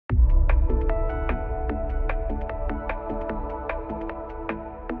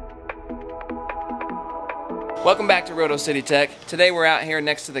Welcome back to RotoCityTech. Today we're out here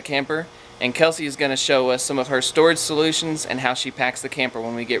next to the camper and Kelsey is going to show us some of her storage solutions and how she packs the camper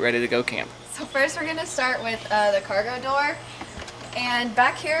when we get ready to go camp. So first we're going to start with the cargo door, and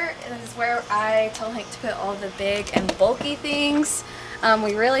back here is where I tell Hank to put all the big and bulky things.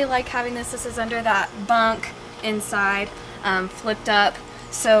 We really like having this. This is under that bunk inside, flipped up.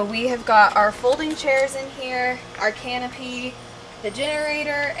 So we have got our folding chairs in here, our canopy, the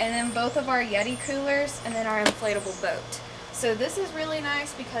generator, and then both of our Yeti coolers, and then our inflatable boat. So this is really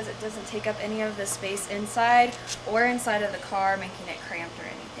nice because it doesn't take up any of the space inside or inside of the car, making it cramped or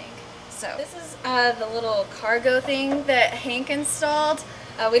anything. So this is the little cargo thing that Hank installed.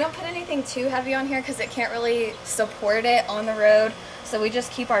 We don't put anything too heavy on here because it can't really support it on the road. So we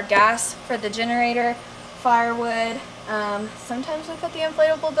just keep our gas for the generator, firewood. Sometimes we put the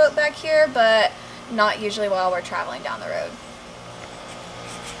inflatable boat back here, but not usually while we're traveling down the road.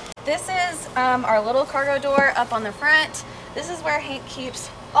 This is our little cargo door up on the front. This is where Hank keeps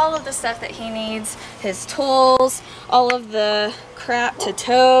all of the stuff that he needs, his tools, all of the crap to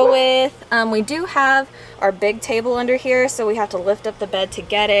tow with. We do have our big table under here, so we have to lift up the bed to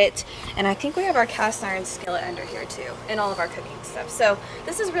get it. And I think we have our cast iron skillet under here too, and all of our cooking stuff. So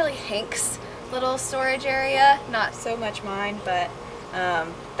this is really Hank's little storage area, not so much mine, but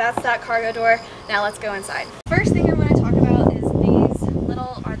that's that cargo door. Now let's go inside. First thing I want to talk about is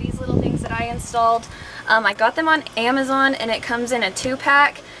these little things that I installed. I got them on Amazon, and it comes in a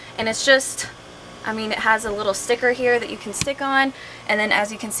 2-pack, and it's just, I mean, it has a little sticker here that you can stick on, and then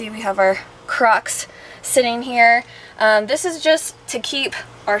as you can see we have our Crocs sitting here. This is just to keep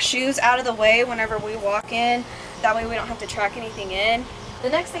our shoes out of the way whenever we walk in, that way we don't have to track anything in. The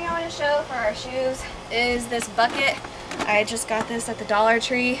next thing I want to show for our shoes is this bucket. I just got this at the Dollar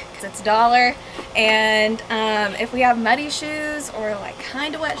Tree because it's $1, and if we have muddy shoes or like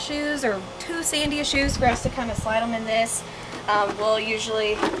kind of wet shoes or too sandy shoes for us to kind of slide them in this, we'll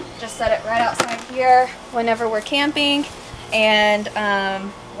usually just set it right outside here whenever we're camping and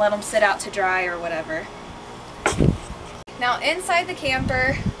let them sit out to dry or whatever. Now inside the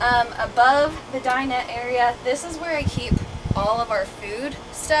camper, above the dinette area, this is where I keep all of our food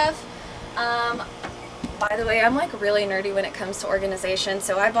stuff. By the way, I'm like really nerdy when it comes to organization,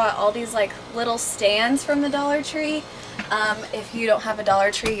 so I bought all these like little stands from the Dollar Tree. If you don't have a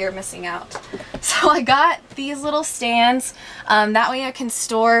Dollar Tree, you're missing out. So I got these little stands. That way I can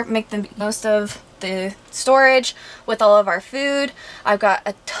make the most of the storage with all of our food. I've got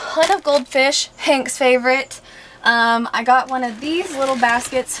a ton of goldfish, Hank's favorite. I got one of these little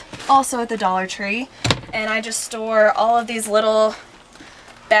baskets also at the Dollar Tree, and I just store all of these little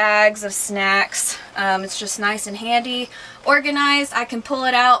bags of snacks. It's just nice and handy, organized. I can pull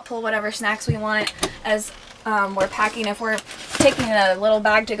it out, pull whatever snacks we want as we're packing, if we're taking a little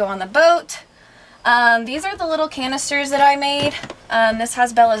bag to go on the boat. These are the little canisters that I made. This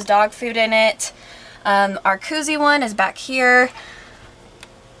has Bella's dog food in it. Our koozie one is back here.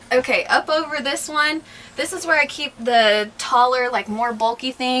 Okay, up over this one, this is where I keep the taller, like more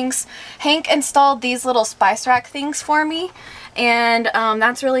bulky things. Hank installed these little spice rack things for me, and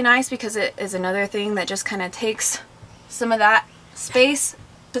that's really nice because it is another thing that just kind of takes some of that space,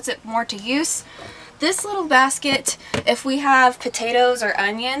 puts it more to use. This little basket, if we have potatoes or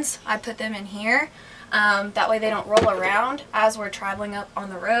onions, I put them in here. That way they don't roll around as we're traveling up on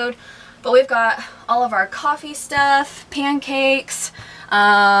the road. But we've got all of our coffee stuff, pancakes,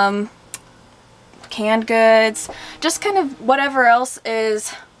 canned goods, just kind of whatever else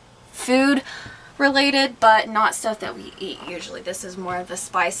is food related, but not stuff that we eat usually. This is more of the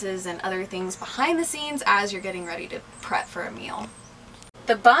spices and other things behind the scenes as you're getting ready to prep for a meal.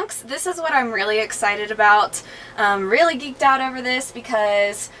 The bunks, this is what I'm really excited about. Really geeked out over this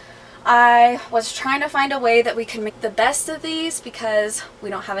because I was trying to find a way that we can make the best of these because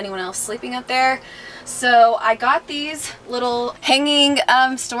we don't have anyone else sleeping up there. So I got these little hanging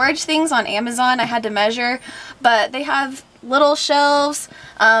storage things on Amazon. I had to measure, but they have little shelves.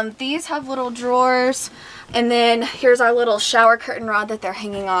 These have little drawers, and then here's our little shower curtain rod that they're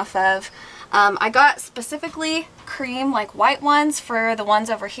hanging off of. I got specifically cream, like white ones, for the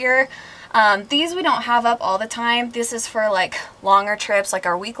ones over here. These we don't have up all the time. This is for like longer trips, like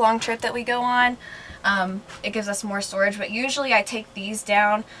our week-long trip that we go on. It gives us more storage, but usually I take these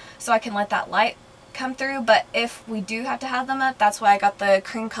down so I can let that light come through. But if we do have to have them up, that's why I got the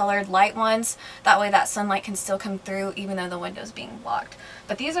cream colored light ones. That way that sunlight can still come through even though the window's being blocked.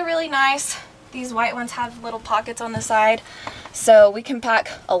 But these are really nice. These white ones have little pockets on the side, so we can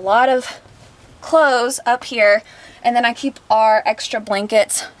pack a lot of clothes up here, and then I keep our extra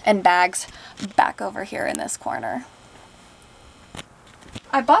blankets and bags back over here in this corner.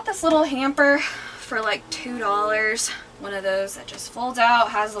 I bought this little hamper for like $2. One of those that just folds out,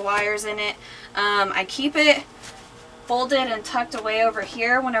 has the wires in it. I keep it folded and tucked away over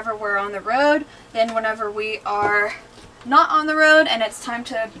here whenever we're on the road. Then whenever we are not on the road and it's time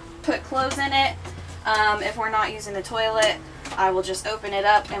to put clothes in it, if we're not using the toilet, I will just open it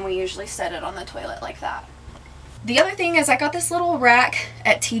up and we usually set it on the toilet like that. The other thing is I got this little rack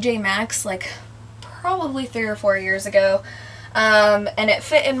at TJ Maxx like probably 3 or 4 years ago. And it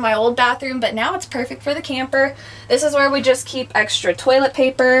fit in my old bathroom, but now it's perfect for the camper. This is where we just keep extra toilet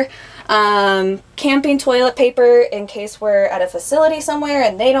paper, camping toilet paper in case we're at a facility somewhere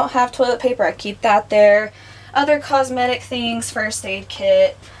and they don't have toilet paper. I keep that there. Other cosmetic things, first aid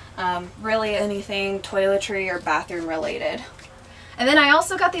kit, really anything toiletry or bathroom related. And then I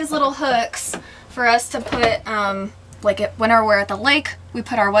also got these little hooks for us to put, whenever we're at the lake, we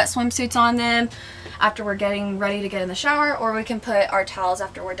put our wet swimsuits on them after we're getting ready to get in the shower, or we can put our towels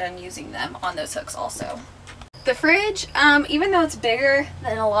after we're done using them on those hooks also. The fridge, even though it's bigger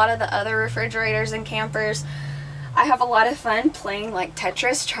than a lot of the other refrigerators and campers, I have a lot of fun playing like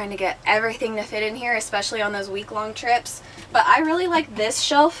Tetris, trying to get everything to fit in here, especially on those week-long trips. But I really like this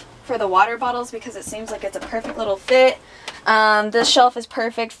shelf for the water bottles because it seems like it's a perfect little fit. This shelf is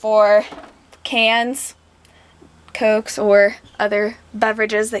perfect for cans, Cokes, or other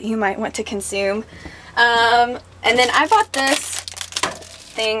beverages that you might want to consume. And then I bought this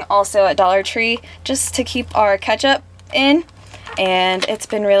thing also at Dollar Tree just to keep our ketchup in, and it's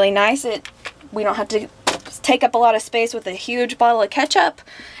been really nice. We don't have to take up a lot of space with a huge bottle of ketchup,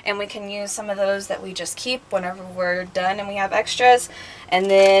 and we can use some of those that we just keep whenever we're done and we have extras, and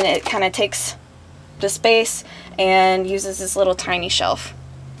then it kind of takes the space and uses this little tiny shelf.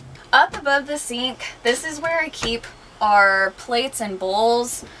 Up above the sink, this is where I keep our plates and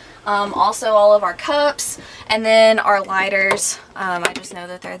bowls, also all of our cups, and then our lighters. I just know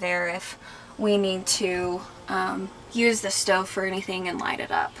that they're there if we need to use the stove for anything and light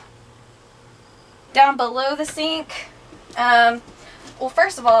it up. Down below the sink, well,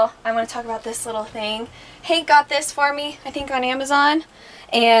 first of all, I want to talk about this little thing. Hank got this for me, I think on Amazon,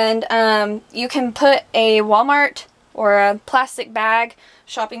 and you can put a Walmart or a plastic bag,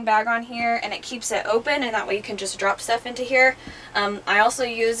 shopping bag on here, and it keeps it open, and that way you can just drop stuff into here. I also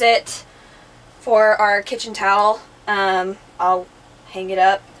use it for our kitchen towel. I'll hang it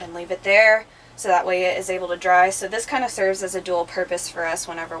up and leave it there so that way it is able to dry. So this kind of serves as a dual purpose for us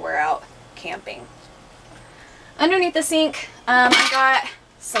whenever we're out camping. Underneath the sink, I got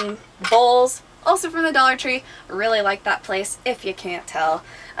some bowls, also from the Dollar Tree. I really like that place, if you can't tell.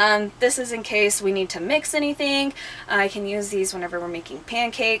 This is in case we need to mix anything. I can use these whenever we're making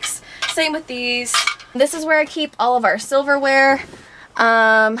pancakes. Same with these. This is where I keep all of our silverware,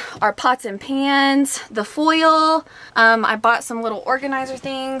 our pots and pans, the foil. I bought some little organizer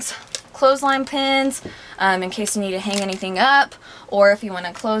things, clothesline pins, in case you need to hang anything up, or if you want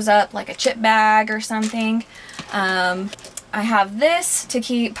to close up like a chip bag or something. I have this to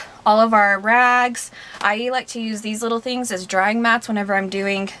keep all of our rags. I like to use these little things as drying mats whenever I'm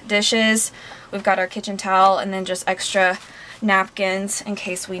doing dishes. We've got our kitchen towel and then just extra napkins in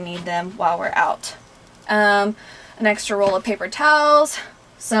case we need them while we're out. An extra roll of paper towels,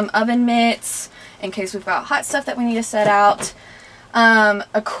 some oven mitts in case we've got hot stuff that we need to set out.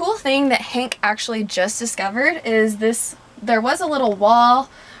 A cool thing that Hank actually just discovered is this. There was a little wall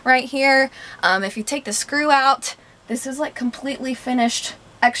right here. If you take the screw out, this is like completely finished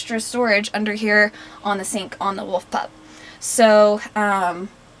extra storage under here on the sink on the Wolf Pup. So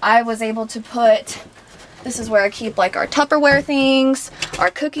I was able to put, this is where I keep like our Tupperware things,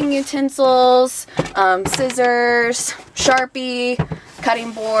 our cooking utensils, scissors, Sharpie,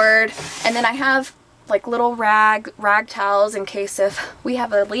 cutting board, and then I have like little rag towels in case if we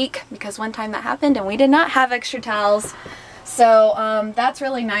have a leak, because one time that happened and we did not have extra towels. So that's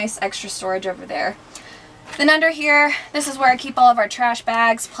really nice extra storage over there. Then under here, this is where I keep all of our trash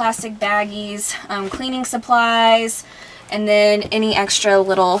bags, plastic baggies, cleaning supplies, and then any extra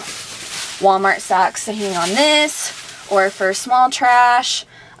little Walmart sacks sitting on this, or for small trash,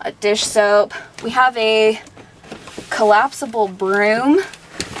 dish soap. We have a collapsible broom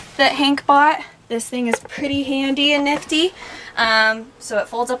that Hank bought. This thing is pretty handy and nifty. So it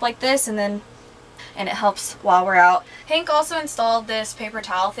folds up like this, and it helps while we're out. Hank also installed this paper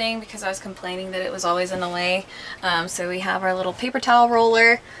towel thing because I was complaining that it was always in the way. So we have our little paper towel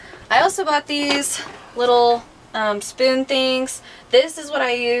roller. I also bought these little spoon things. This is what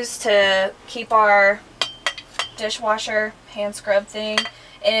I use to keep our dishwasher hand scrub thing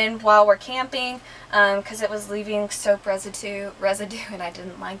in while we're camping, because it was leaving soap residue and I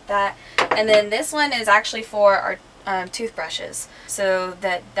didn't like that. And then this one is actually for our toothbrushes so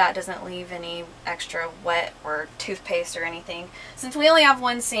that that doesn't leave any extra wet or toothpaste or anything. Since we only have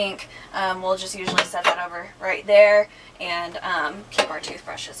one sink, we'll just usually set that over right there and keep our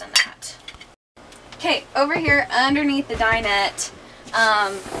toothbrushes in that. Okay, over here underneath the dinette,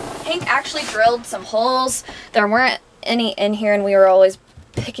 Hank actually drilled some holes. There weren't any in here and we were always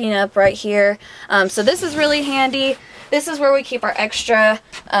picking up right here. So this is really handy. This is where we keep our extra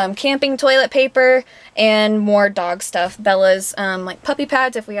camping toilet paper and more dog stuff. Bella's like puppy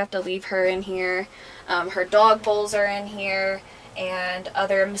pads if we have to leave her in here. Her dog bowls are in here, and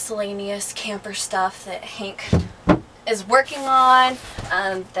other miscellaneous camper stuff that Hank is working on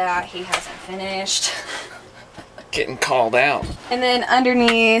that he hasn't finished. Getting called out. And then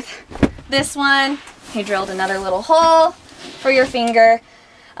underneath this one, he drilled another little hole for your finger.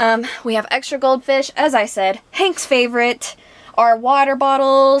 We have extra goldfish, as I said, Hank's favorite. Our water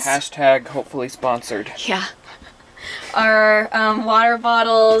bottles. Hashtag hopefully sponsored. Yeah. Our water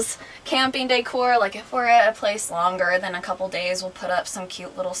bottles, camping decor, like if we're at a place longer than a couple days, we'll put up some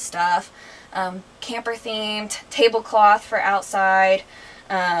cute little stuff. Camper themed, tablecloth for outside.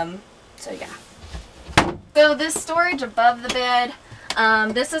 So yeah. So this storage above the bed,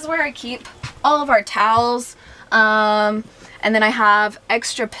 this is where I keep all of our towels. And then I have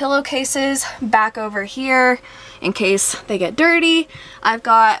extra pillowcases back over here in case they get dirty. I've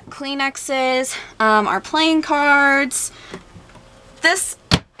got Kleenexes, our playing cards. This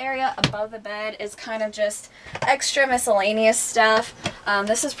area above the bed is kind of just extra miscellaneous stuff.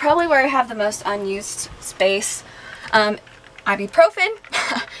 This is probably where I have the most unused space. Ibuprofen,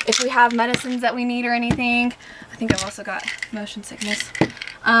 if we have medicines that we need or anything. I think I've also got motion sickness.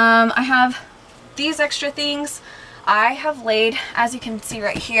 I have these extra things. I have laid, as you can see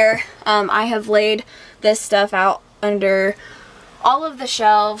right here, I have laid this stuff out under all of the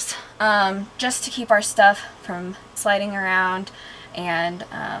shelves just to keep our stuff from sliding around, and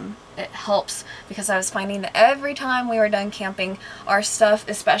it helps because I was finding that every time we were done camping, our stuff,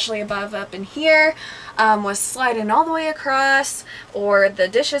 especially above up in here, was sliding all the way across, or the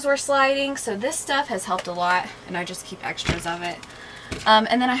dishes were sliding. So this stuff has helped a lot, and I just keep extras of it.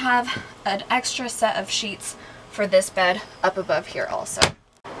 And then I have an extra set of sheets for this bed up above here also.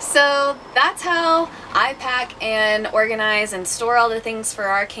 So that's how I pack and organize and store all the things for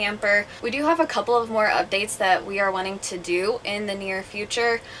our camper. We do have a couple of more updates that we are wanting to do in the near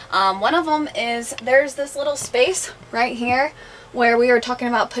future. One of them is there's this little space right here where we were talking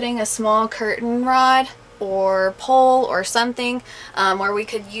about putting a small curtain rod or pole or something where we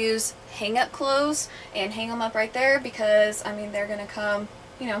could use hang up clothes and hang them up right there, because I mean they're gonna come,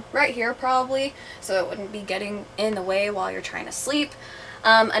 you know, right here probably, so it wouldn't be getting in the way while you're trying to sleep.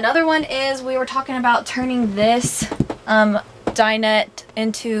 Another one is we were talking about turning this dinette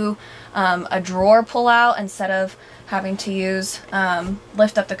into a drawer pull out instead of having to use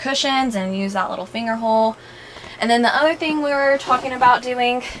lift up the cushions and use that little finger hole. And then the other thing we were talking about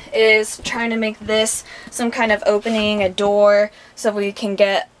doing is trying to make this some kind of opening, a door, so we can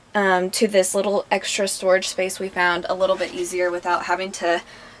get to this little extra storage space we found a little bit easier without having to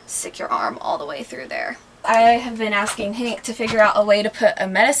stick your arm all the way through there. I have been asking Hank to figure out a way to put a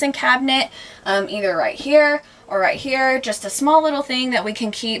medicine cabinet either right here or right here, just a small little thing that we can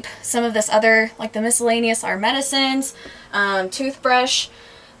keep some of this other, like the miscellaneous, our medicines, toothbrush,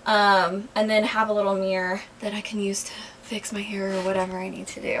 and then have a little mirror that I can use to fix my hair or whatever I need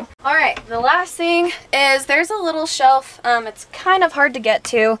to do. Alright, the last thing is there's a little shelf. It's kind of hard to get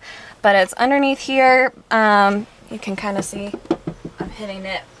to, but it's underneath here. You can kind of see I'm hitting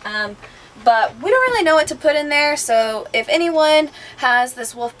it. But we don't really know what to put in there, so if anyone has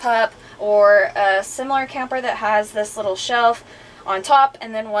this wolf pup or a similar camper that has this little shelf on top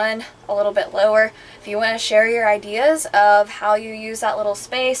and then one a little bit lower, if you want to share your ideas of how you use that little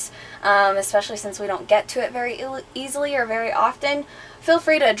space, especially since we don't get to it very easily or very often, feel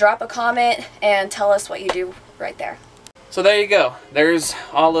free to drop a comment and tell us what you do right there. So there you go. There's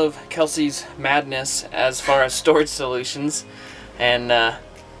all of Kelsey's madness as far as storage solutions and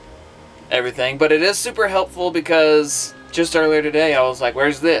everything. But it is super helpful because just earlier today I was like,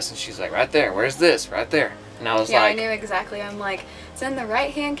 where's this? And she's like, right there. Where's this? Right there. And I was like... Yeah, I knew exactly. I'm like, it's in the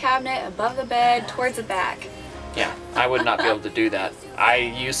right-hand cabinet above the bed towards the back. Yeah, I would not be able to do that. I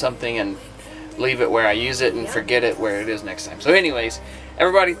use something and leave it where I use it and forget it where it is next time. So anyways,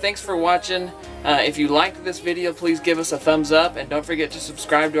 everybody, thanks for watching. If you liked this video, please give us a thumbs up, and don't forget to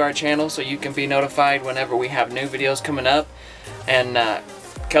subscribe to our channel so you can be notified whenever we have new videos coming up. And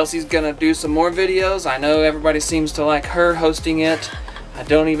Kelsey's gonna do some more videos. I know everybody seems to like her hosting it. I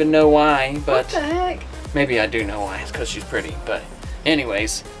don't even know why, but what the heck? Maybe I do know why. It's because she's pretty, but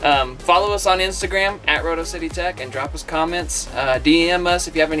Anyways, follow us on Instagram at RotoCityTech and drop us comments. DM us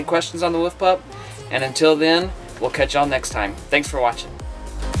if you have any questions on the Wolf Pup. And until then, we'll catch y'all next time. Thanks for watching.